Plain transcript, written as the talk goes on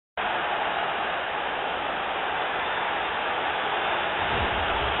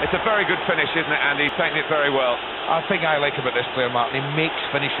It's a very good finish, isn't it, Andy? He's taken it very well. I think I like about this player, Martin. He makes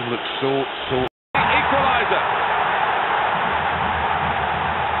finishing look so... Equaliser.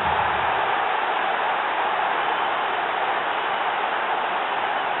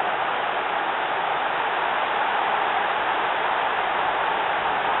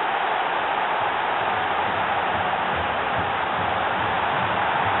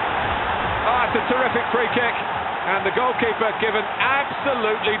 It's a terrific free kick, and the goalkeeper given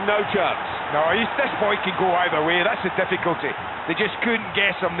absolutely no chance. No, this boy can go either way. That's the difficulty. They just couldn't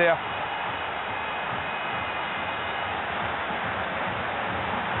guess him there.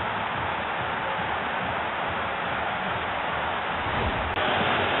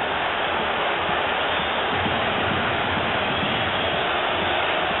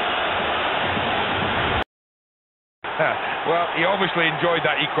 Well, he obviously enjoyed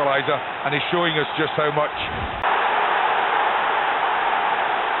that equaliser and is showing us just how much.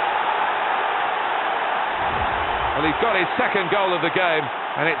 Well, he's got his second goal of the game,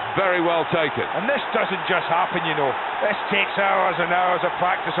 and it's very well taken. And this doesn't just happen, you know. This takes hours and hours of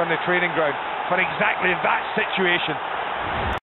practice on the training ground for exactly that situation.